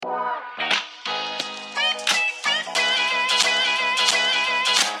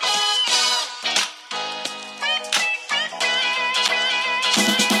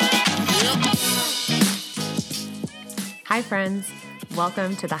Hi, friends.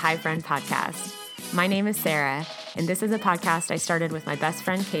 Welcome to the Hi Friend podcast. My name is Sarah, and this is a podcast I started with my best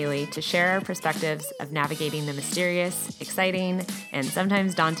friend Kaylee to share our perspectives of navigating the mysterious, exciting, and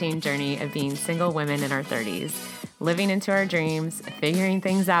sometimes daunting journey of being single women in our 30s, living into our dreams, figuring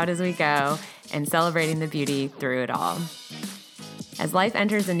things out as we go, and celebrating the beauty through it all. As life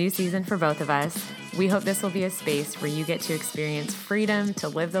enters a new season for both of us, we hope this will be a space where you get to experience freedom to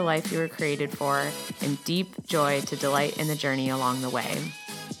live the life you were created for and deep joy to delight in the journey along the way.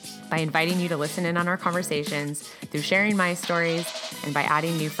 By inviting you to listen in on our conversations, through sharing my stories, and by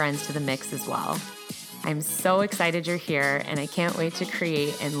adding new friends to the mix as well. I'm so excited you're here, and I can't wait to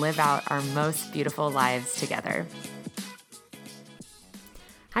create and live out our most beautiful lives together.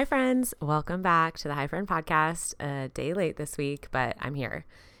 Hi, friends. Welcome back to the Hi Friend podcast. A day late this week, but I'm here.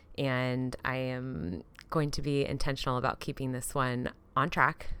 And I am going to be intentional about keeping this one on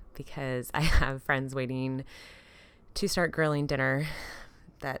track because I have friends waiting to start grilling dinner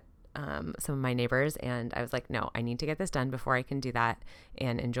that some of my neighbors. And I was like, no, I need to get this done before I can do that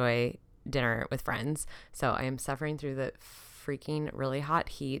and enjoy dinner with friends. So I am suffering through the freaking really hot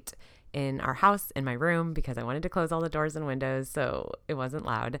heat in our house, in my room, because I wanted to close all the doors and windows so it wasn't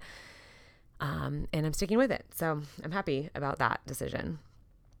loud. And I'm sticking with it. So I'm happy about that decision.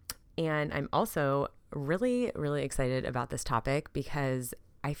 And I'm also really, really excited about this topic because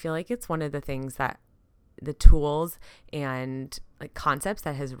I feel like it's one of the things that the tools and like concepts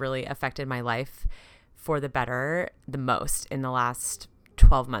that has really affected my life for the better the most in the last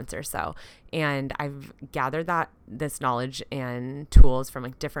 12 months or so. And I've gathered this knowledge and tools from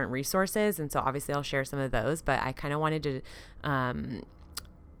like different resources. And so obviously I'll share some of those, but I kind of wanted to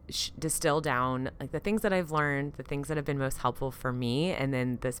distill down like the things that I've learned, the things that have been most helpful for me, and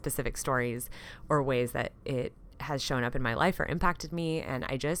then the specific stories or ways that it has shown up in my life or impacted me. And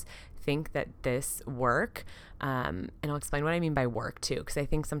I just think that this work, and I'll explain what I mean by work too, because I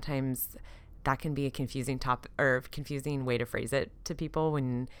think sometimes that can be a confusing topic or confusing way to phrase it to people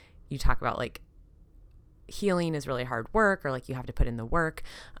when you talk about like healing is really hard work or like you have to put in the work.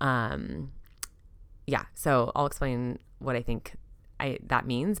 So I'll explain what I think that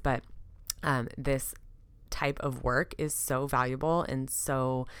means, but this type of work is so valuable and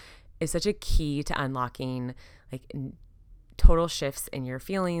is such a key to unlocking like total shifts in your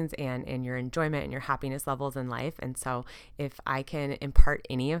feelings and in your enjoyment and your happiness levels in life. And so if I can impart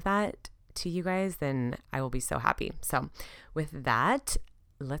any of that to you guys, then I will be so happy. So with that,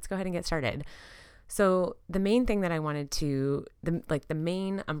 let's go ahead and get started. So the main thing that I wanted to, the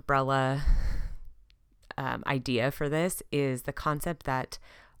main umbrella idea for this is the concept that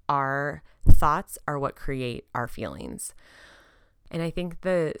our thoughts are what create our feelings. And I think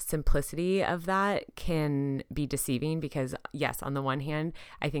the simplicity of that can be deceiving because yes, on the one hand,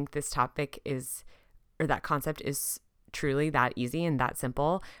 I think this topic that concept is truly that easy and that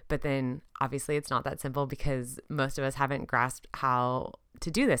simple, but then obviously it's not that simple because most of us haven't grasped how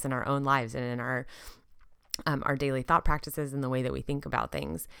to do this in our own lives and in our daily thought practices and the way that we think about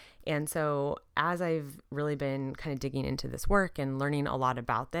things. And so as I've really been kind of digging into this work and learning a lot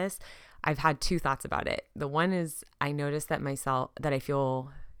about this, I've had two thoughts about it. The one is I noticed that I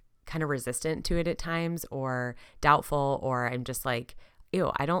feel kind of resistant to it at times or doubtful, or I'm just like,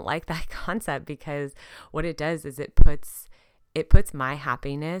 ew, I don't like that concept because what it does is it puts my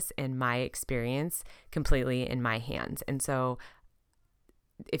happiness and my experience completely in my hands. And so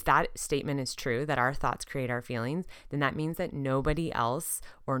if that statement is true, that our thoughts create our feelings, then that means that nobody else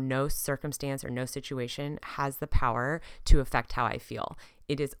or no circumstance or no situation has the power to affect how I feel.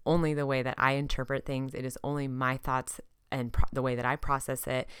 It is only the way that I interpret things. It is only my thoughts and the way that I process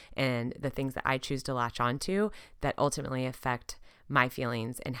it and the things that I choose to latch onto that ultimately affect my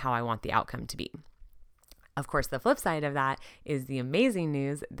feelings and how I want the outcome to be. Of course, the flip side of that is the amazing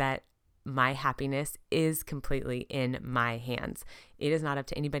news that my happiness is completely in my hands. It is not up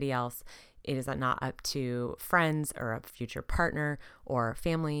to anybody else. It is not up to friends or a future partner or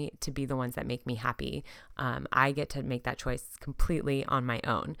family to be the ones that make me happy. I get to make that choice completely on my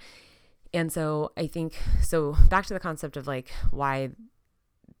own. And so I think, back to the concept of like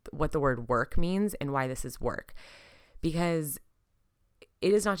what the word work means and why this is work, because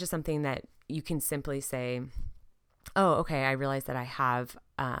it is not just something that you can simply say, oh, okay, I realize that I've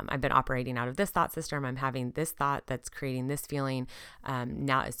been operating out of this thought system. I'm having this thought that's creating this feeling.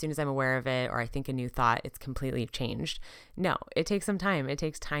 Now, as soon as I'm aware of it or I think a new thought, it's completely changed. No, it takes some time. It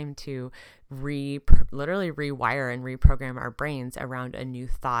takes time to literally rewire and reprogram our brains around a new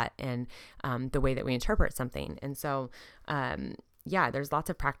thought and the way that we interpret something. And so, there's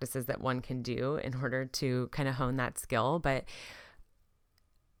lots of practices that one can do in order to kind of hone that skill. But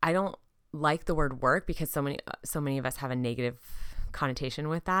I don't like the word work because so many of us have a negative connotation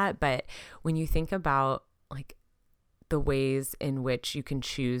with that. But when you think about like the ways in which you can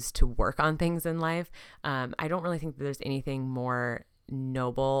choose to work on things in life, I don't really think that there's anything more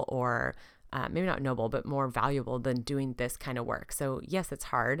noble or maybe not noble, but more valuable than doing this kind of work. So yes, it's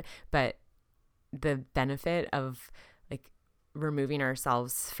hard, but the benefit of like removing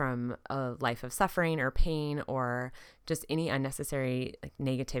ourselves from a life of suffering or pain or just any unnecessary like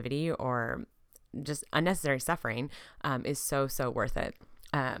negativity or just unnecessary suffering is so worth it.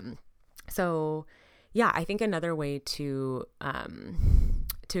 So yeah, I think another way to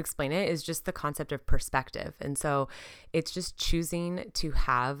explain it is just the concept of perspective. And so it's just choosing to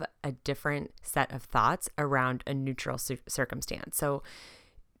have a different set of thoughts around a neutral circumstance. So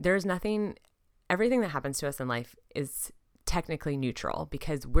there's everything that happens to us in life is technically neutral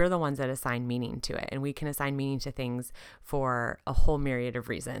because we're the ones that assign meaning to it. And we can assign meaning to things for a whole myriad of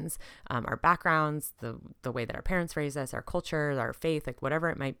reasons. Our backgrounds, the way that our parents raised us, our culture, our faith, like whatever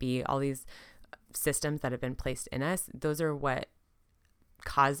it might be, all these systems that have been placed in us, those are what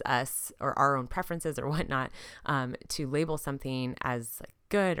cause us or our own preferences or whatnot to label something as like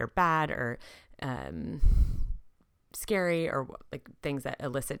good or bad or scary or like things that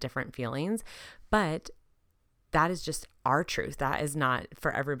elicit different feelings. But that is just our truth. That is not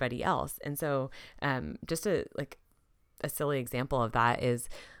for everybody else. And so just a silly example of that is,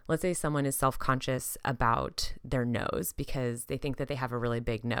 let's say someone is self-conscious about their nose because they think that they have a really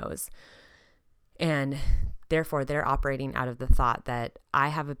big nose. And therefore, they're operating out of the thought that I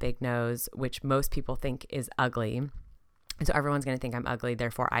have a big nose, which most people think is ugly. And so everyone's going to think I'm ugly.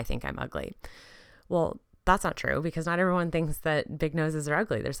 Therefore, I think I'm ugly. Well, that's not true because not everyone thinks that big noses are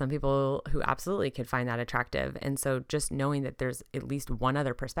ugly. There's some people who absolutely could find that attractive. And so just knowing that there's at least one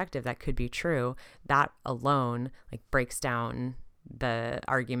other perspective that could be true, that alone like breaks down the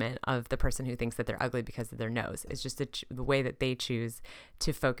argument of the person who thinks that they're ugly because of their nose. It's just the way that they choose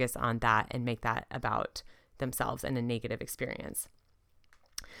to focus on that and make that about themselves and a negative experience.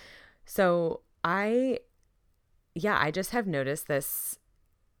 So I just have noticed this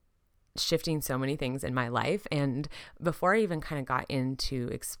shifting so many things in my life. And before I even kind of got into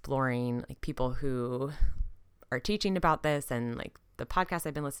exploring like people who are teaching about this and like the podcasts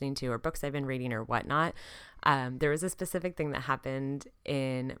I've been listening to or books I've been reading or whatnot, there was a specific thing that happened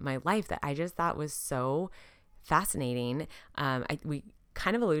in my life that I just thought was so fascinating. We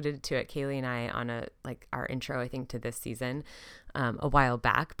kind of alluded to it, Kaylee and I, on our intro, I think, to this season a while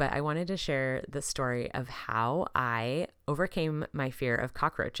back, but I wanted to share the story of how I overcame my fear of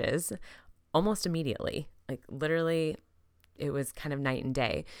cockroaches almost immediately. Like literally, it was kind of night and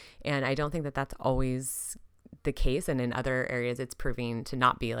day. And I don't think that that's always the case. And in other areas, it's proving to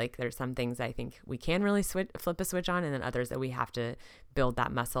not be. Like there's some things I think we can really flip a switch on, and then others that we have to build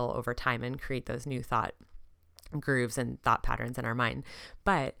that muscle over time and create those new thought grooves and thought patterns in our mind.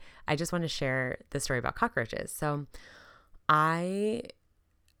 But I just want to share the story about cockroaches. So I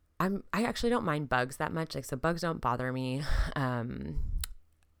actually don't mind bugs that much. Like, so bugs don't bother me.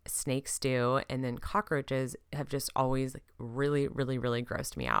 Snakes do. And then cockroaches have just always like really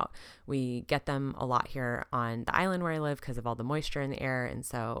grossed me out. We get them a lot here on the island where I live because of all the moisture in the air.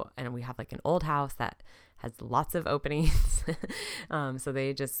 And we have like an old house that has lots of openings. So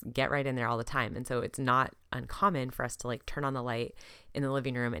they just get right in there all the time. And so it's not uncommon for us to like turn on the light in the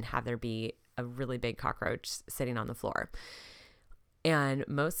living room and have there be a really big cockroach sitting on the floor. And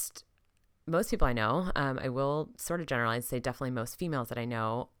most people I know, I will sort of generalize, say definitely most females that I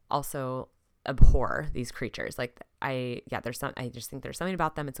know also abhor these creatures. Like I just think there's something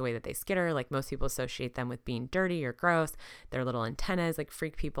about them. It's the way that they skitter. Like most people associate them with being dirty or gross. Their little antennas like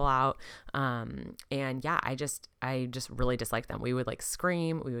freak people out. And yeah, I just really dislike them. We would like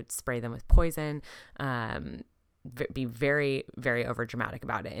scream, we would spray them with poison, be very, very over dramatic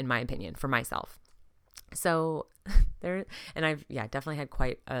about it, in my opinion, for myself. So and I've definitely had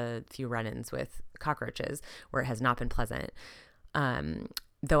quite a few run-ins with cockroaches where it has not been pleasant.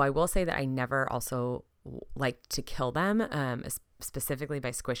 Though I will say that I never also like to kill them, specifically by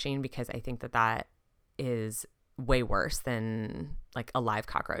squishing, because I think that is way worse than like a live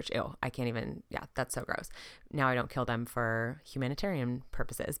cockroach. Ew, I can't even, that's so gross. Now I don't kill them for humanitarian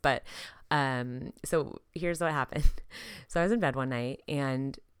purposes. But so here's what happened. So I was in bed one night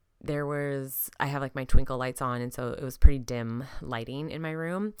and I have like my twinkle lights on, and so it was pretty dim lighting in my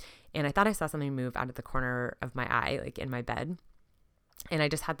room, and I thought I saw something move out of the corner of my eye, like in my bed. And I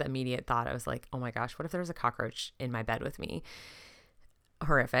just had the immediate thought, I was like, oh my gosh, what if there was a cockroach in my bed with me?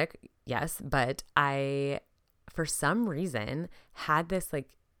 Horrific, yes, but I, for some reason, had this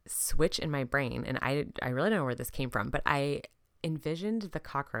like switch in my brain, and I really don't know where this came from, but I envisioned the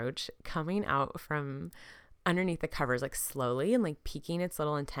cockroach coming out from underneath the covers, like slowly, and like peeking its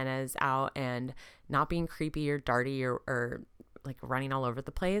little antennas out and not being creepy or darty or like running all over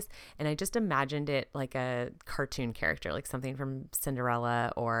the place. And I just imagined it like a cartoon character, like something from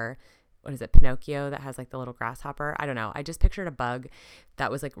Cinderella, or what is it, Pinocchio, that has like the little grasshopper. I don't know. I just pictured a bug that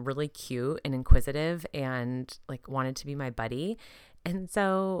was like really cute and inquisitive and like wanted to be my buddy. And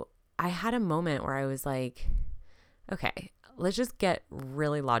so I had a moment where I was like, okay, let's just get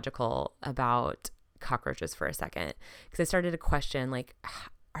really logical about cockroaches for a second. Because I started to question, like,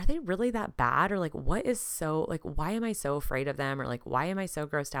 are they really that bad? Or like, what is so, like, why am I so afraid of them? Or like, why am I so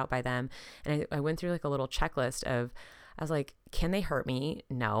grossed out by them? And I went through like a little checklist of, I was like, can they hurt me?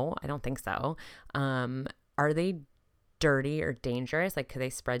 No, I don't think so. Are they dirty or dangerous? Like, could they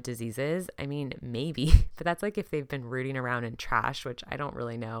spread diseases? I mean, maybe, but that's like if they've been rooting around in trash, which I don't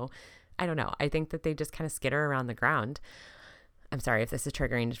really know. I don't know. I think that they just kind of skitter around the ground. I'm sorry if this is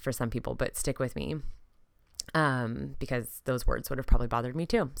triggering for some people, but stick with me. Because those words would have probably bothered me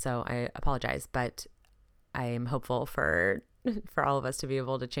too. So I apologize, but I am hopeful for all of us to be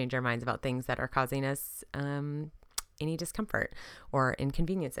able to change our minds about things that are causing us any discomfort or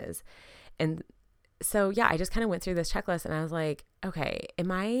inconveniences. And so, yeah, I just kind of went through this checklist and I was like, okay,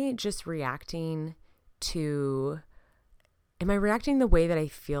 am I reacting the way that I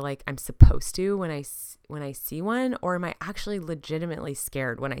feel like I'm supposed to when I see one, or am I actually legitimately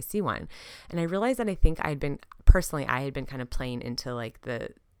scared when I see one? And I realized that I think I had been kind of playing into like the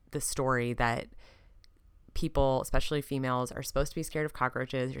story that people, especially females, are supposed to be scared of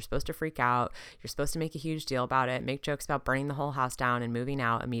cockroaches. You're supposed to freak out. You're supposed to make a huge deal about it, make jokes about burning the whole house down and moving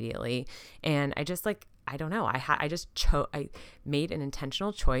out immediately. And I just like, I don't know. I made an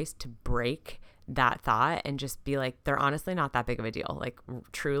intentional choice to break that thought and just be like, they're honestly not that big of a deal. Like,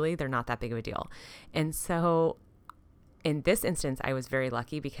 truly, they're not that big of a deal. And so in this instance, I was very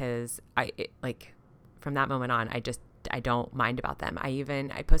lucky because from that moment on, I don't mind about them.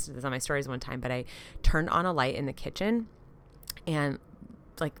 I posted this on my stories one time, but I turned on a light in the kitchen, and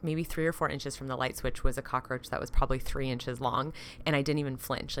like maybe 3 or 4 inches from the light switch was a cockroach that was probably 3 inches long, and I didn't even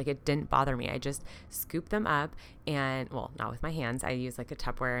flinch. Like, it didn't bother me. I just scooped them up, and well, not with my hands. I use like a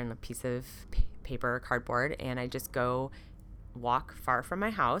Tupperware and a piece of paper or cardboard, and I just go walk far from my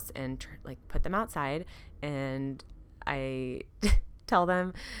house and like put them outside, and I tell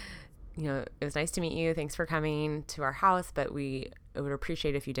them, you know, it was nice to meet you. Thanks for coming to our house, but we would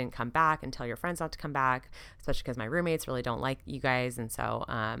appreciate if you didn't come back, and tell your friends not to come back, especially because my roommates really don't like you guys. And so,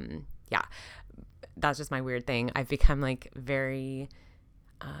 yeah, that's just my weird thing. I've become like very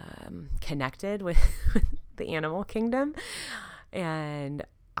connected with the animal kingdom, and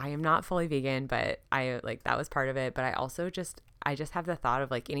I am not fully vegan, but I like, that was part of it. But I just have the thought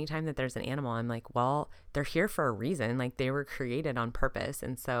of like, anytime that there's an animal, I'm like, well, they're here for a reason. Like, they were created on purpose.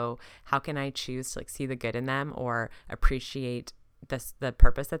 And so how can I choose to like see the good in them or appreciate the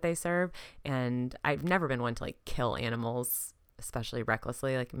purpose that they serve? And I've never been one to like kill animals, especially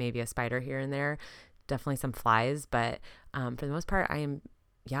recklessly, like maybe a spider here and there, definitely some flies. But for the most part, I'm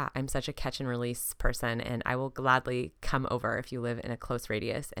such a catch and release person, and I will gladly come over if you live in a close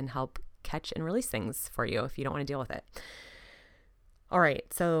radius and help catch and release things for you if you don't want to deal with it. All right.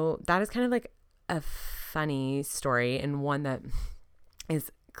 So that is kind of like a funny story, and one that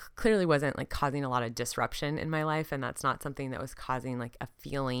is clearly wasn't like causing a lot of disruption in my life. And that's not something that was causing like a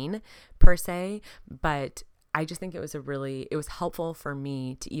feeling per se, but I just think it was helpful for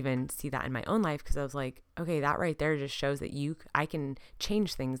me to even see that in my own life, because I was like, okay, that right there just shows that I can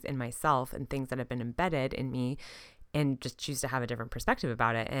change things in myself and things that have been embedded in me, and just choose to have a different perspective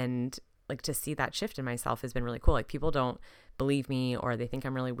about it. And like, to see that shift in myself has been really cool. Like, people don't believe me, or they think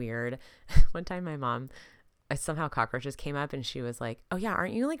I'm really weird. One time my mom, somehow cockroaches came up, and she was like, oh yeah,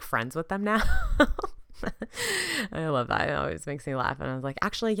 aren't you like friends with them now? I love that. It always makes me laugh. And I was like,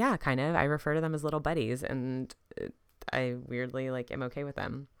 actually, yeah, kind of. I refer to them as little buddies, and I weirdly like am okay with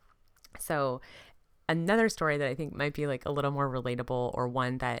them. So another story that I think might be like a little more relatable, or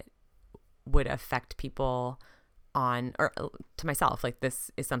one that would affect people or to myself, like,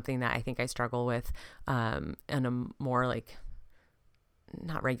 this is something that I think I struggle with on a more like,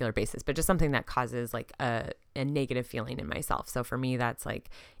 not regular basis, but just something that causes like a negative feeling in myself. So for me, that's like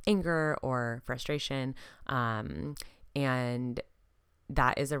anger or frustration. And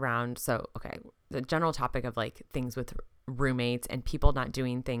that is around, the general topic of like things with roommates and people not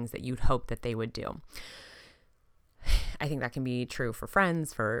doing things that you'd hope that they would do. I think that can be true for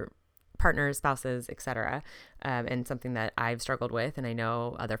friends, for partners, spouses, etc. And something that I've struggled with, and I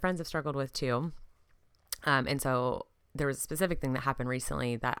know other friends have struggled with too. And so there was a specific thing that happened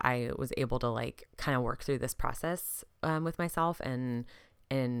recently that I was able to like kind of work through this process with myself and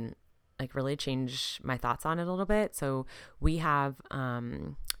like really change my thoughts on it a little bit. So we have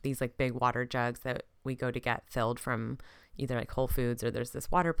these like big water jugs that we go to get filled from either like Whole Foods, or there's this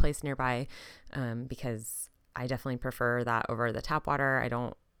water place nearby, because I definitely prefer that over the tap water. I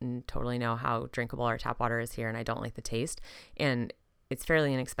don't totally know how drinkable our tap water is here, and I don't like the taste. And it's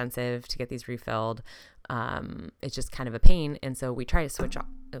fairly inexpensive to get these refilled. It's just kind of a pain. And so we try to switch off.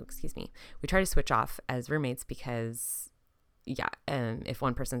 We try to switch off as roommates because, if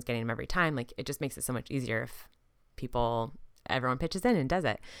one person's getting them every time, like it just makes it so much easier if everyone pitches in and does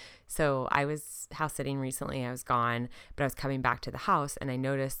it. So I was house sitting recently. I was gone, but I was coming back to the house and I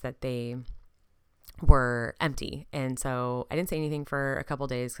noticed that they were empty. And so I didn't say anything for a couple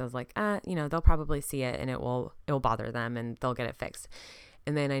days because I was like, they'll probably see it and it will bother them and they'll get it fixed.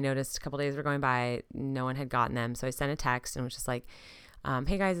 And then I noticed a couple days were going by, no one had gotten them. So I sent a text and was just like,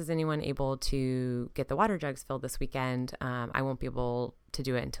 hey guys, is anyone able to get the water jugs filled this weekend? I won't be able to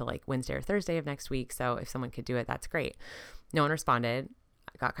do it until like Wednesday or Thursday of next week. So if someone could do it, that's great. No one responded.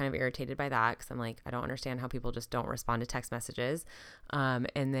 I got kind of irritated by that because I'm like, I don't understand how people just don't respond to text messages. And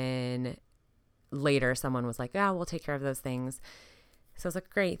then later someone was like, we'll take care of those things. So I was like,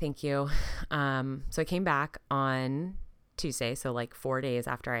 great, thank you. So I came back on Tuesday. So like 4 days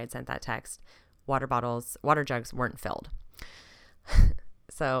after I had sent that text, water jugs weren't filled.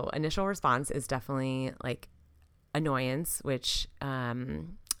 So initial response is definitely like annoyance, which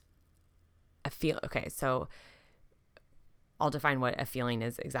so I'll define what a feeling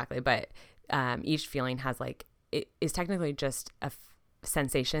is exactly, but each feeling has like, it is technically just a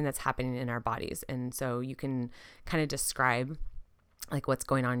sensation that's happening in our bodies. And so you can kind of describe like what's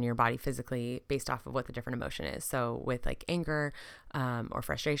going on in your body physically based off of what the different emotion is. So with like anger or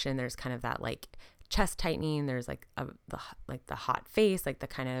frustration, there's kind of that like chest tightening. There's like the hot face, like the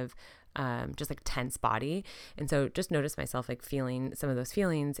kind of just like tense body. And so just notice myself like feeling some of those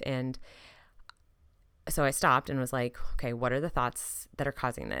feelings. And so I stopped and was like, okay, what are the thoughts that are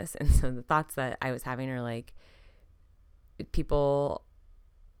causing this? And so the thoughts that I was having are like, people,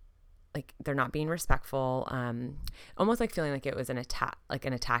 like they're not being respectful, almost like feeling like it was an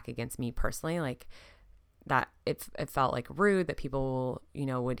attack against me personally, like that it felt like rude that people,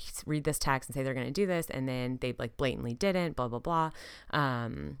 would read this text and say they're going to do this and then they like blatantly didn't, blah, blah, blah.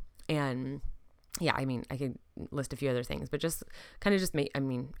 And yeah, I mean, I could list a few other things, but just kind of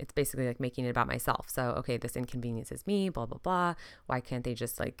it's basically like making it about myself. So, okay, this inconveniences me, blah, blah, blah. Why can't they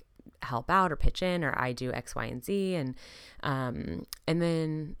just like help out or pitch in, or I do X, Y, and Z? And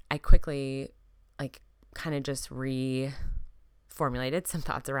then I quickly like kind of just reformulated some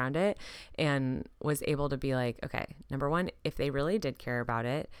thoughts around it and was able to be like, okay, number one, if they really did care about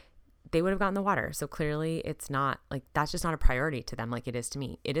it, they would have gotten the water. So clearly it's not like, that's just not a priority to them like it is to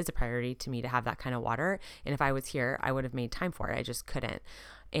me. It is a priority to me to have that kind of water. And if I was here, I would have made time for it. I just couldn't.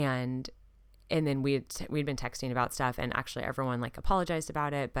 And then we'd been texting about stuff, and actually everyone like apologized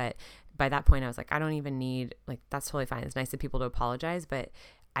about it. But by that point I was like, I don't even need, like, that's totally fine. It's nice of people to apologize, but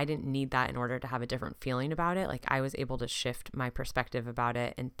I didn't need that in order to have a different feeling about it. Like I was able to shift my perspective about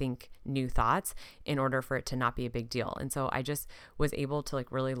it and think new thoughts in order for it to not be a big deal. And so I just was able to like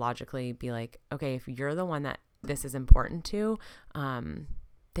really logically be like, okay, if you're the one that this is important to,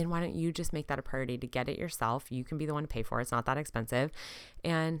 then why don't you just make that a priority to get it yourself? You can be the one to pay for it. It's not that expensive.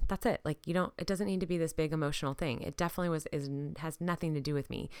 And that's it. Like, it doesn't need to be this big emotional thing. It definitely has nothing to do with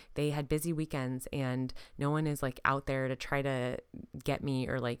me. They had busy weekends and no one is like out there to try to get me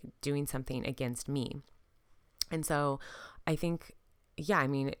or like doing something against me. And so I think,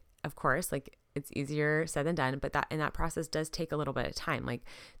 of course, like it's easier said than done, but that process does take a little bit of time. Like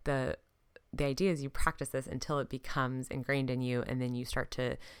the idea is you practice this until it becomes ingrained in you, and then you start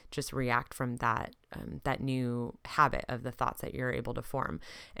to just react from that new habit of the thoughts that you're able to form.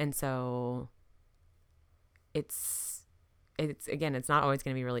 And so it's again, it's not always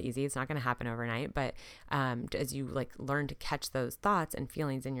going to be really easy. It's not going to happen overnight, but as you like learn to catch those thoughts and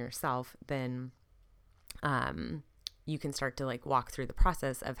feelings in yourself, then you can start to like walk through the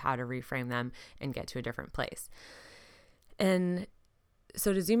process of how to reframe them and get to a different place. And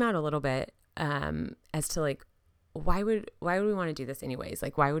so to zoom out a little bit, as to like, why would we want to do this anyways?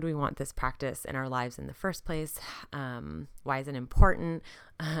 Like, why would we want this practice in our lives in the first place? Why is it important?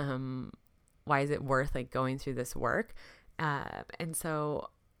 Why is it worth like going through this work? And so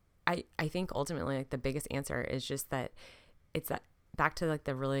I think ultimately like the biggest answer is just that it's that back to like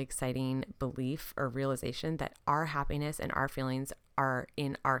the really exciting belief or realization that our happiness and our feelings are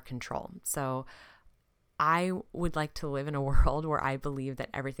in our control. So I would like to live in a world where I believe that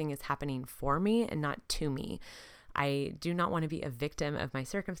everything is happening for me and not to me. I do not want to be a victim of my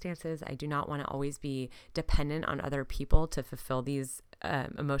circumstances. I do not want to always be dependent on other people to fulfill these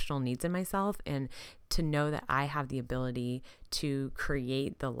emotional needs in myself, and to know that I have the ability to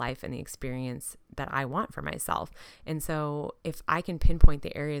create the life and the experience that I want for myself. And so if I can pinpoint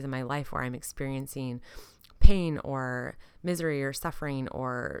the areas in my life where I'm experiencing pain or misery or suffering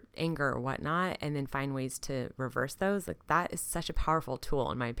or anger or whatnot, and then find ways to reverse those, like that is such a powerful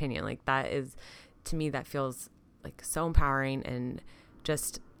tool in my opinion. Like that is, to me, that feels like so empowering and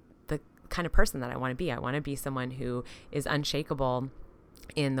just the kind of person that I want to be. I want to be someone who is unshakable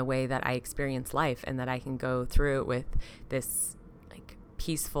in the way that I experience life, and that I can go through it with this like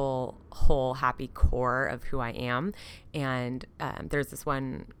peaceful, whole, happy core of who I am. And there's this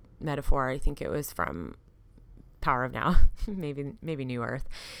one metaphor, I think it was from Power of Now, maybe New Earth,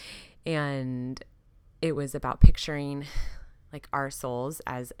 and it was about picturing like our souls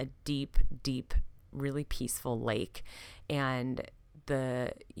as a deep, deep, really peaceful lake. And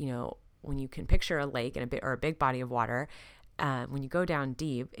when you can picture a lake and a big body of water, when you go down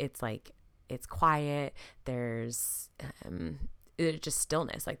deep, it's like, it's quiet. There's just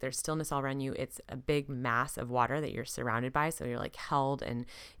stillness. Like there's stillness all around you. It's a big mass of water that you're surrounded by. So you're like held and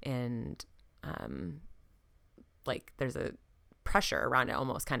like there's a pressure around it,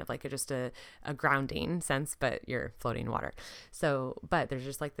 almost kind of like just a grounding sense, but you're floating in water. So, but there's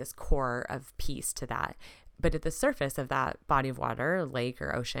just like this core of peace to that. But at the surface of that body of water, lake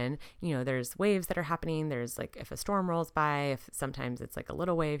or ocean, there's waves that are happening. There's like, if a storm rolls by, if sometimes it's like a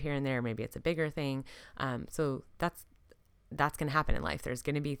little wave here and there, maybe it's a bigger thing. So that's going to happen in life. There's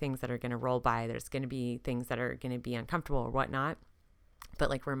going to be things that are going to roll by. There's going to be things that are going to be uncomfortable or whatnot.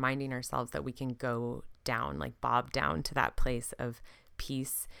 But like reminding ourselves that we can go down, like bob down to that place of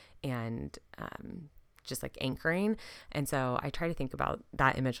peace and just like anchoring. And so I try to think about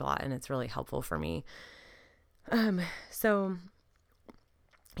that image a lot, and it's really helpful for me. So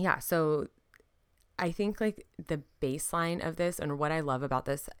I think like the baseline of this, and what I love about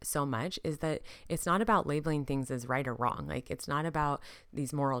this so much, is that it's not about labeling things as right or wrong. Like it's not about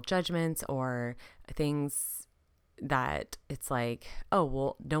these moral judgments or things that it's like, oh,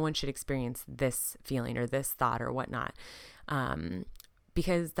 well, no one should experience this feeling or this thought or whatnot.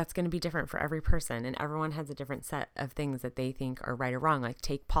 Because that's going to be different for every person, and everyone has a different set of things that they think are right or wrong. Like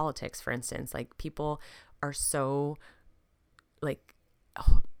take politics, for instance. Like people are so like,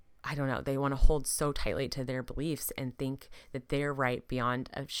 I don't know, they want to hold so tightly to their beliefs and think that they're right beyond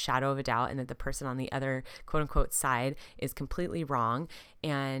a shadow of a doubt, and that the person on the other quote unquote side is completely wrong.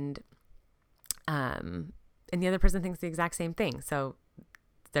 And the other person thinks the exact same thing. So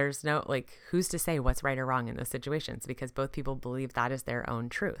there's no, like, who's to say what's right or wrong in those situations, because both people believe that is their own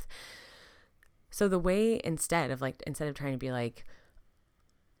truth. So the way, instead of trying to be like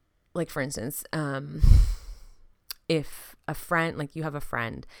for instance, if a friend, like you have a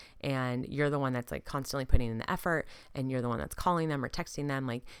friend and you're the one that's like constantly putting in the effort, and you're the one that's calling them or texting them,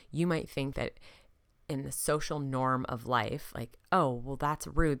 like you might think that in the social norm of life, like, oh, well, that's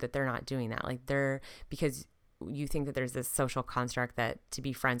rude that they're not doing that. Like because you think that there's this social construct that to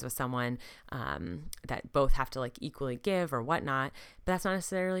be friends with someone, that both have to like equally give or whatnot, but that's not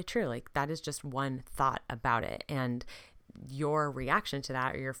necessarily true. Like that is just one thought about it. And your reaction to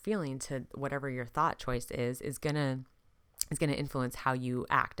that, or your feeling to whatever your thought choice is going to influence how you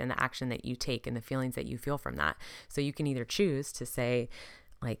act, and the action that you take, and the feelings that you feel from that. So you can either choose to say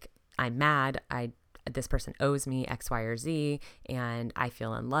like, I'm mad, this person owes me X, Y, or Z, and I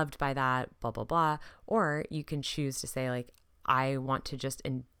feel unloved by that, blah, blah, blah. Or you can choose to say like, I want to just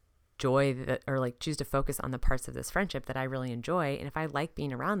enjoy or like choose to focus on the parts of this friendship that I really enjoy. And if I like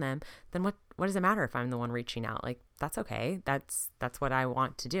being around them, then what does it matter if I'm the one reaching out? Like, that's okay. That's what I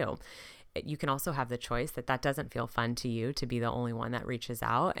want to do. You can also have the choice that doesn't feel fun to you to be the only one that reaches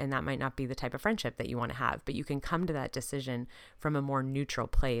out, and that might not be the type of friendship that you want to have. But you can come to that decision from a more neutral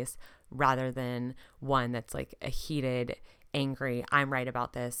place, rather than one that's like a heated, angry, I'm right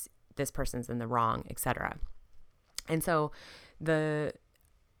about this person's in the wrong, etc. And so the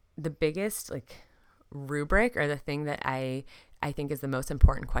biggest like rubric, or the thing that I think is the most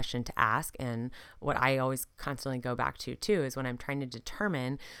important question to ask, and what I always constantly go back to too, is when I'm trying to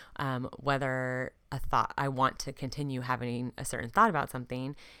determine whether I want to continue having a certain thought about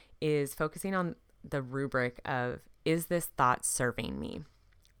something, is focusing on the rubric of, is this thought serving me?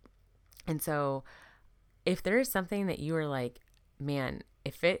 And so if there is something that you are like, man,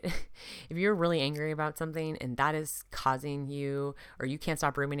 if you're really angry about something and that is causing you, or you can't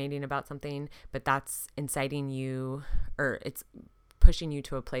stop ruminating about something, but that's inciting you, or it's pushing you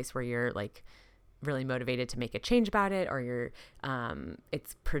to a place where you're like really motivated to make a change about it, or you're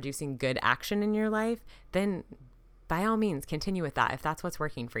it's producing good action in your life, then by all means, continue with that if that's what's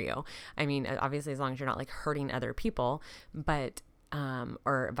working for you. I mean, obviously, as long as you're not like hurting other people, but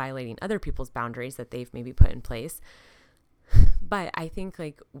or violating other people's boundaries that they've maybe put in place. But I think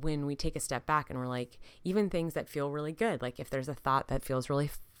like when we take a step back and we're like, even things that feel really good, like if there's a thought that feels really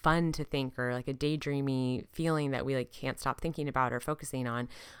fun to think, or like a daydreamy feeling that we like can't stop thinking about or focusing on,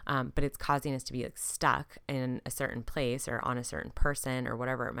 but it's causing us to be like stuck in a certain place or on a certain person or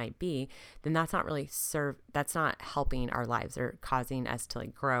whatever it might be, then that's not really that's not helping our lives or causing us to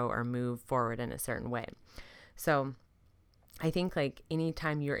like grow or move forward in a certain way. So I think like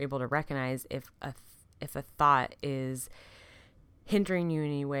anytime you're able to recognize if a thought is hindering you in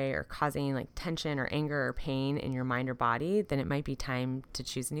any way or causing like tension or anger or pain in your mind or body, then it might be time to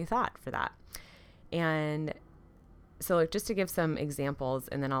choose a new thought for that. And so like, just to give some examples,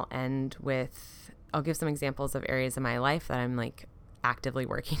 and then I'll give some examples of areas of my life that I'm like actively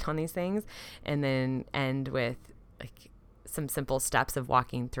working on these things, and then end with like some simple steps of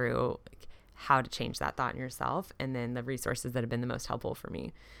walking through like how to change that thought in yourself, and then the resources that have been the most helpful for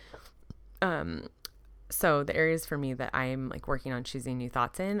me. So the areas for me that I'm like working on choosing new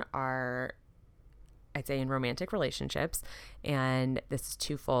thoughts in are, I'd say, in romantic relationships. And this is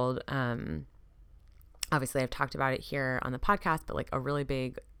twofold. Obviously I've talked about it here on the podcast, but like a really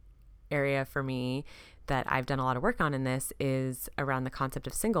big area for me that I've done a lot of work on in this is around the concept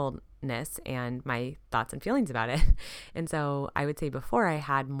of singleness and my thoughts and feelings about it. And so I would say before I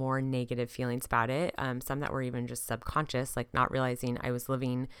had more negative feelings about it, some that were even just subconscious, like not realizing I was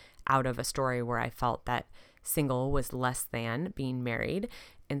living out of a story where I felt that single was less than being married.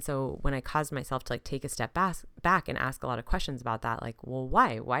 And so when I caused myself to like take a step back and ask a lot of questions about that, like, well,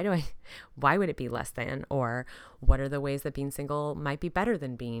 why would it be less than? Or what are the ways that being single might be better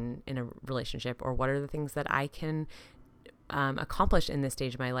than being in a relationship? Or what are the things that I can accomplish in this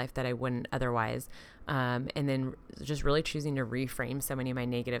stage of my life that I wouldn't otherwise? And then just really choosing to reframe so many of my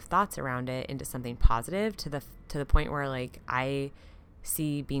negative thoughts around it into something positive to the point where like I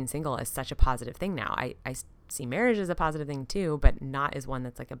see being single as such a positive thing now. I see marriage as a positive thing too, but not as one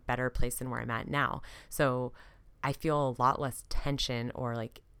that's like a better place than where I'm at now. So I feel a lot less tension or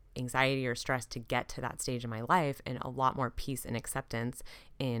like anxiety or stress to get to that stage in my life, and a lot more peace and acceptance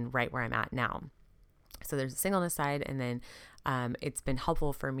in right where I'm at now. So there's the singleness side, and then it's been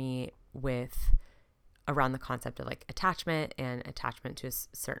helpful for me with around the concept of like attachment to a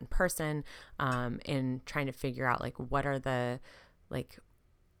certain person, and trying to figure out like what are the like,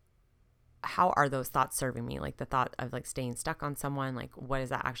 how are those thoughts serving me? Like the thought of like staying stuck on someone, like what is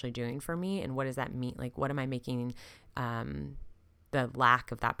that actually doing for me? And what does that mean? Like, what am I making the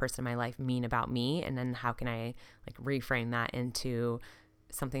lack of that person in my life mean about me? And then how can I like reframe that into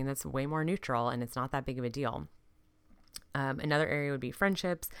something that's way more neutral and it's not that big of a deal? Another area would be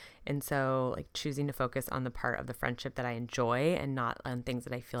friendships. And so like choosing to focus on the part of the friendship that I enjoy and not on things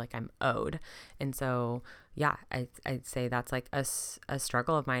that I feel like I'm owed. And so, yeah, I'd say that's like a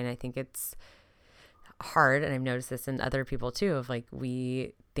struggle of mine. I think it's hard. And I've noticed this in other people too, of like,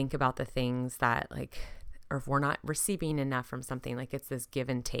 we think about the things that like, or if we're not receiving enough from something, like it's this give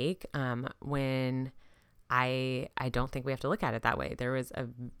and take, when I don't think we have to look at it that way. There was a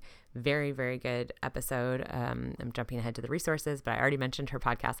very, very good episode. I'm jumping ahead to the resources, but I already mentioned her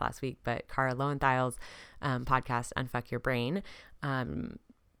podcast last week, but Cara Lowenthal's podcast, Unfuck Your Brain.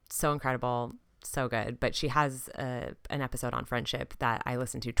 So incredible, so good. But she has an episode on friendship that I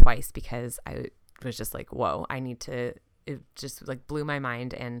listened to twice because I was just like, whoa, it just like blew my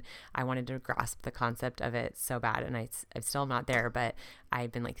mind, and I wanted to grasp the concept of it so bad. And I'm still not there, but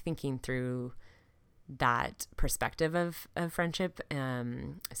I've been like thinking through that perspective of friendship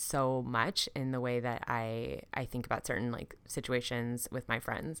so much in the way that I think about certain like situations with my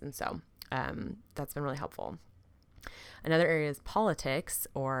friends. And so that's been really helpful. Another area is politics,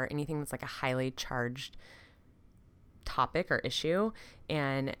 or anything that's like a highly charged topic or issue.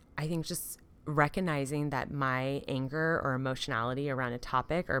 And I think just recognizing that my anger or emotionality around a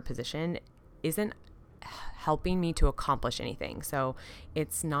topic or a position isn't helping me to accomplish anything. So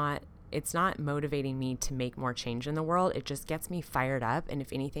it's not motivating me to make more change in the world. It just gets me fired up. And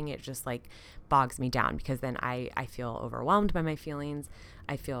if anything, it just like bogs me down, because then I feel overwhelmed by my feelings.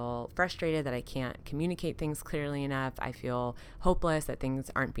 I feel frustrated that I can't communicate things clearly enough. I feel hopeless that things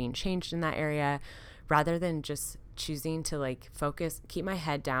aren't being changed in that area, rather than just choosing to like focus, keep my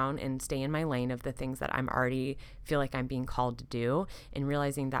head down and stay in my lane of the things that I'm already feel like I'm being called to do, and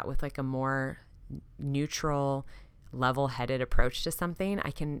realizing that with like a more neutral, level-headed approach to something,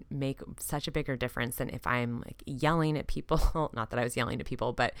 I can make such a bigger difference than if I'm like yelling at people. Not that I was yelling at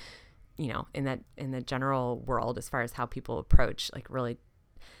people, but you know, in the general world, as far as how people approach like really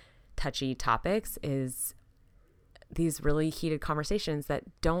touchy topics, is these really heated conversations that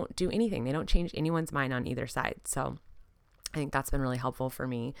don't do anything. They don't change anyone's mind on either side. So I think that's been really helpful for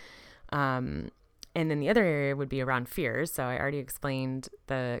me. And then the other area would be around fears. So I already explained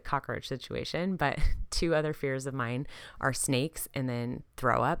the cockroach situation, but 2 other fears of mine are snakes and then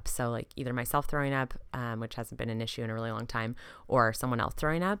throw up. So like either myself throwing up, which hasn't been an issue in a really long time, or someone else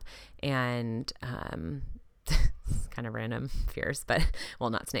throwing up. And it's kind of random fears, but well,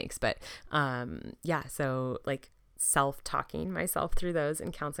 not snakes, but yeah. So like self-talking myself through those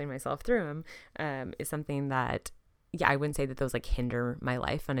and counseling myself through them is something that, yeah, I wouldn't say that those like hinder my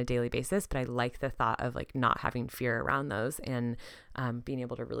life on a daily basis, but I like the thought of like not having fear around those and being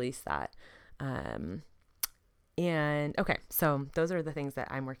able to release that. And okay, so those are the things that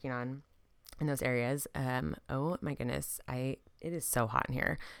I'm working on in those areas. Oh my goodness, it is so hot in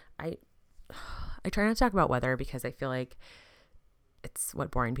here. I try not to talk about weather because I feel like it's what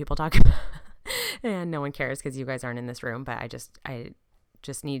boring people talk about and no one cares because you guys aren't in this room, but I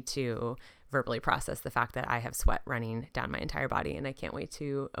just need to verbally process the fact that I have sweat running down my entire body and I can't wait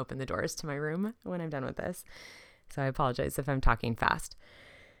to open the doors to my room when I'm done with this. So I apologize if I'm talking fast.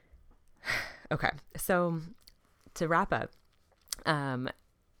 Okay. So to wrap up,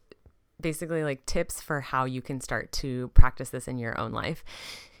 basically like tips for how you can start to practice this in your own life.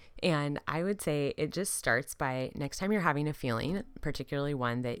 And I would say it just starts by next time you're having a feeling, particularly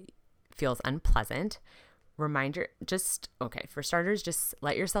one that feels unpleasant, for starters, just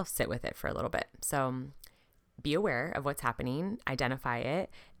let yourself sit with it for a little bit. So be aware of what's happening, identify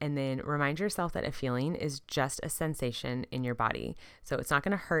it, and then remind yourself that a feeling is just a sensation in your body. So it's not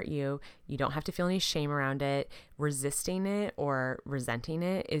going to hurt you. You don't have to feel any shame around it. Resisting it or resenting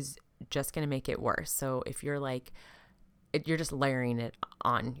it is just going to make it worse. So if you're you're just layering it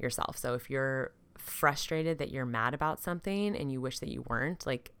on yourself. So if you're frustrated that you're mad about something and you wish that you weren't,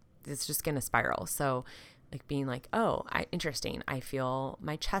 like it's just going to spiral. So like being like, oh, interesting. I feel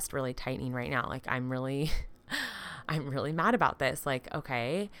my chest really tightening right now. Like I'm really mad about this. Like,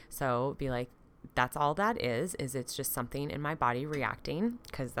 okay. So be like, that's all that is it's just something in my body reacting,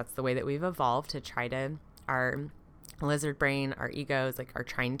 because that's the way that we've evolved to try to, our lizard brain, our egos, like are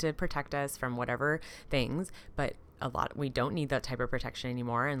trying to protect us from whatever things, but we don't need that type of protection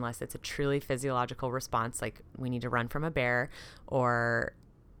anymore unless it's a truly physiological response. Like we need to run from a bear or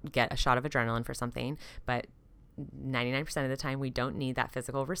get a shot of adrenaline for something, but 99% of the time we don't need that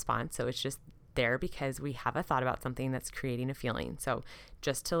physical response. So it's just there because we have a thought about something that's creating a feeling. So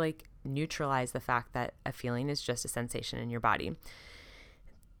just to like neutralize the fact that a feeling is just a sensation in your body,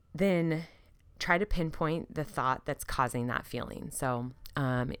 then try to pinpoint the thought that's causing that feeling. So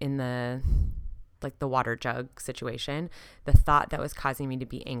in the water jug situation, the thought that was causing me to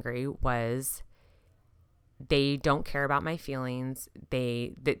be angry was, they don't care about my feelings.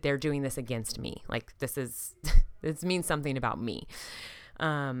 They're doing this against me. Like this means something about me.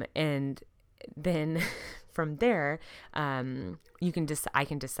 And then from there, I can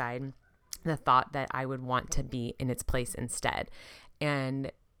decide the thought that I would want to be in its place instead.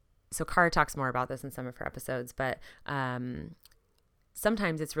 And so Cara talks more about this in some of her episodes, but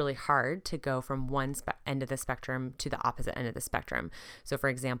sometimes it's really hard to go from one end of the spectrum to the opposite end of the spectrum. So for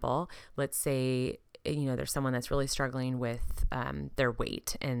example, let's say, there's someone that's really struggling with their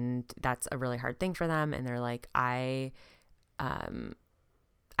weight, and that's a really hard thing for them. And they're like, I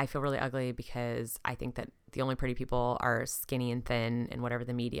feel really ugly because I think that the only pretty people are skinny and thin and whatever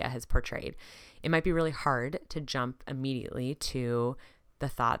the media has portrayed. It might be really hard to jump immediately to the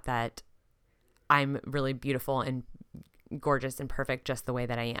thought that I'm really beautiful and gorgeous and perfect just the way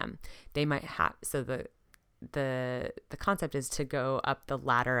that I am. They might have, so the concept is to go up the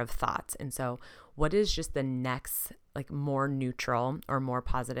ladder of thoughts. And so what is just the next like more neutral or more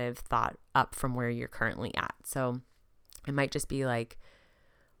positive thought up from where you're currently at? So it might just be like,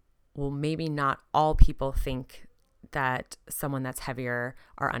 well, maybe not all people think that someone that's heavier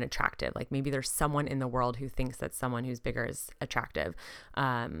are unattractive. Like maybe there's someone in the world who thinks that someone who's bigger is attractive.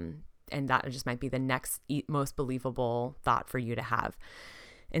 And that just might be the next most believable thought for you to have.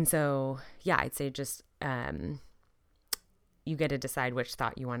 And so, yeah, I'd say just you get to decide which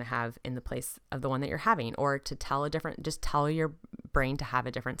thought you want to have in the place of the one that you're having, or to just tell your brain to have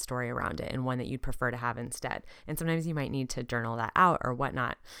a different story around it and one that you'd prefer to have instead. And sometimes you might need to journal that out or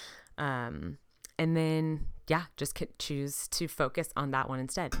whatnot. And then, yeah, just choose to focus on that one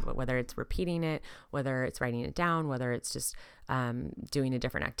instead, whether it's repeating it, whether it's writing it down, whether it's just doing a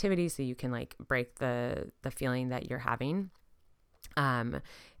different activity so you can like break the feeling that you're having.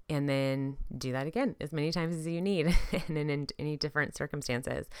 and then do that again as many times as you need and in any different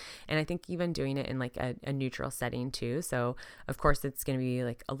circumstances. And I think even doing it in like a neutral setting too. So of course it's going to be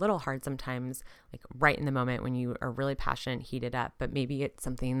like a little hard sometimes, like right in the moment when you are really passionate, heated up, but maybe it's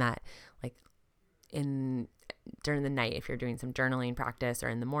something that like during the night, if you're doing some journaling practice, or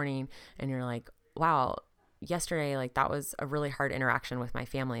in the morning and you're like, wow, yesterday, like that was a really hard interaction with my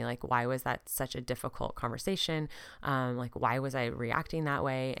family. Like, why was that such a difficult conversation? Like, why was I reacting that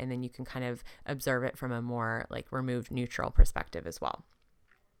way? And then you can kind of observe it from a more like removed, neutral perspective as well.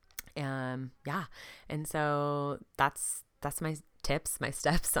 Yeah. And so that's my tips, my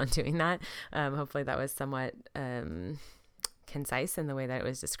steps on doing that. Hopefully that was somewhat concise in the way that it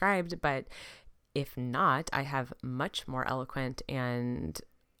was described, but if not, I have much more eloquent and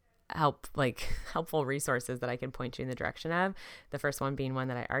helpful resources that I can point you in the direction of. The first one being one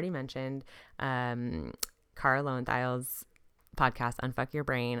that I already mentioned, Kara Lowenthal's podcast, Unfuck Your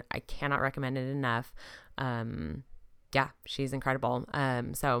Brain. I cannot recommend it enough. Yeah, she's incredible.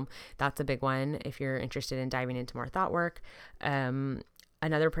 So that's a big one if you're interested in diving into more thought work.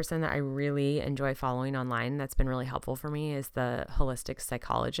 Another person that I really enjoy following online that's been really helpful for me is the holistic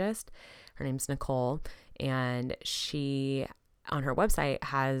psychologist. Her name's Nicole, and she on her website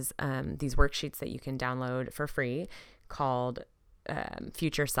has these worksheets that you can download for free called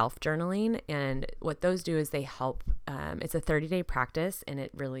Future Self Journaling. And what those do is they help, it's a 30-day practice, and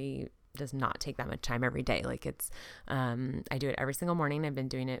it really does not take that much time every day. Like it's, I do it every single morning. I've been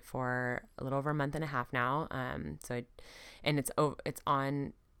doing it for a little over a month and a half now. It's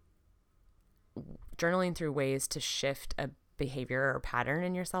on journaling through ways to shift a behavior or pattern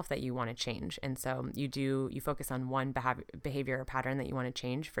in yourself that you want to change. And so you focus on one behavior or pattern that you want to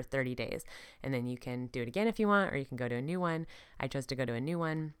change for 30 days. And then you can do it again if you want, or you can go to a new one. I chose to go to a new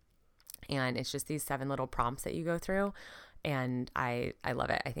one. And it's just these 7 little prompts that you go through. And I love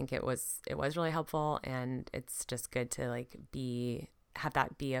it. I think it was really helpful, and it's just good to like have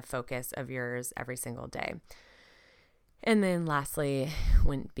that be a focus of yours every single day. And then lastly,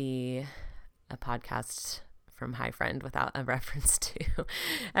 wouldn't be a podcast from High Friend without a reference to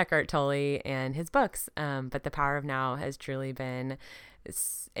Eckhart Tolle and his books. But The Power of Now has truly been,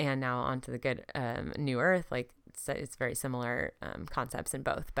 and now onto the good New Earth, like it's very similar concepts in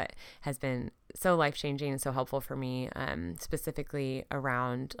both, but has been so life-changing and so helpful for me, specifically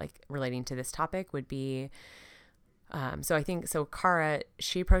around like relating to this topic would be, so Kara,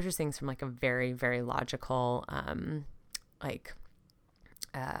 she approaches things from like a very, very logical,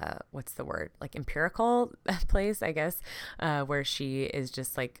 what's the word? Like empirical place, I guess, where she is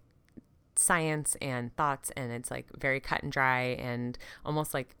just like science and thoughts, and it's like very cut and dry and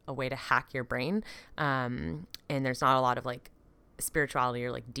almost like a way to hack your brain. And there's not a lot of like spirituality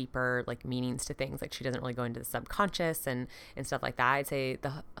or like deeper like meanings to things. Like she doesn't really go into the subconscious and stuff like that. I'd say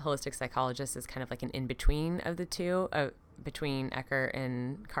the holistic psychologist is kind of like an in-between of the two, between Eckhart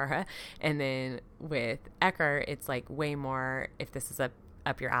and Kara. And then with Eckhart, it's like way more, if this is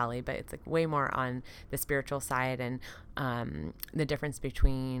up your alley, but it's like way more on the spiritual side, and the difference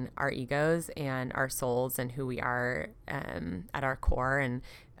between our egos and our souls and who we are at our core, and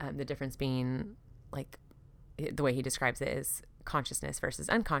the difference being like the way he describes it is consciousness versus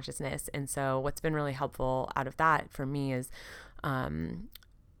unconsciousness. And so what's been really helpful out of that for me is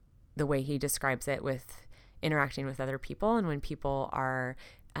the way he describes it with interacting with other people, and when people are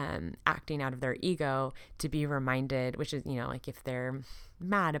acting out of their ego, to be reminded, which is, like if they're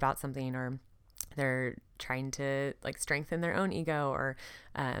mad about something, or they're trying to like strengthen their own ego, or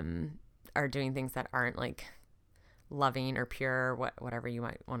are doing things that aren't like loving or pure, whatever you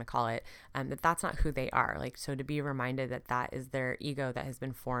might want to call it, that's not who they are. Like, so to be reminded that is their ego that has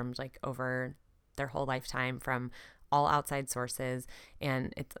been formed like over their whole lifetime from all outside sources,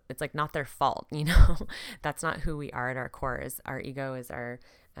 and it's like not their fault, That's not who we are at our core. Is our ego is our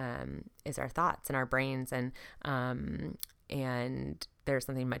thoughts and our brains, and there's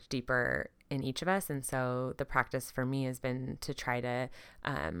something much deeper in each of us. And so the practice for me has been to try to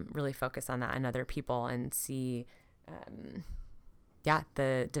really focus on that in other people, and see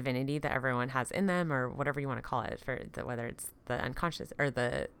the divinity that everyone has in them, or whatever you want to call it, whether it's the unconscious or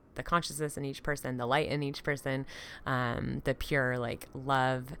the consciousness in each person, the light in each person, the pure like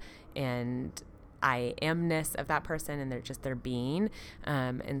love and I amness of that person, and they're just their being.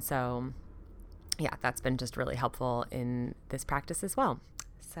 And so, that's been just really helpful in this practice as well.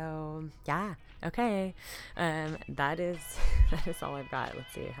 So okay. That is all I've got.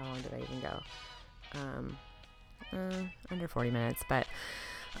 Let's see, how long did I even go? Under 40 minutes, but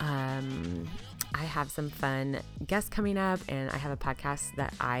I have some fun guests coming up, and I have a podcast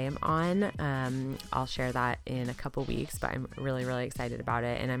that I am on. I'll share that in a couple weeks, but I'm really, really excited about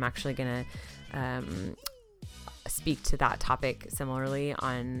it. And I'm actually going to speak to that topic similarly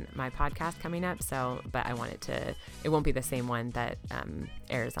on my podcast coming up. So, but I want it won't be the same one that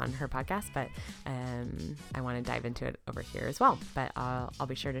airs on her podcast, but I want to dive into it over here as well. But I'll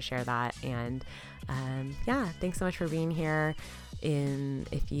be sure to share that. And thanks so much for being here.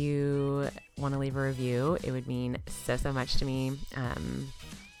 If you want to leave a review, it would mean so much to me.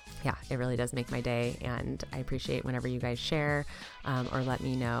 It really does make my day, and I appreciate whenever you guys share or let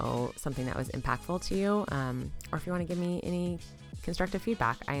me know something that was impactful to you, or if you want to give me any constructive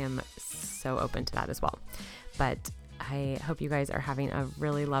feedback, I am so open to that as well. But I hope you guys are having a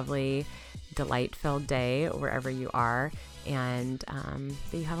really lovely, delight-filled day wherever you are, and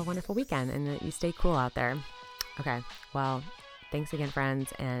that you have a wonderful weekend and that you stay cool out there. Okay, well, thanks again,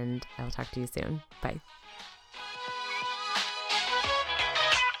 friends, and I will talk to you soon. Bye.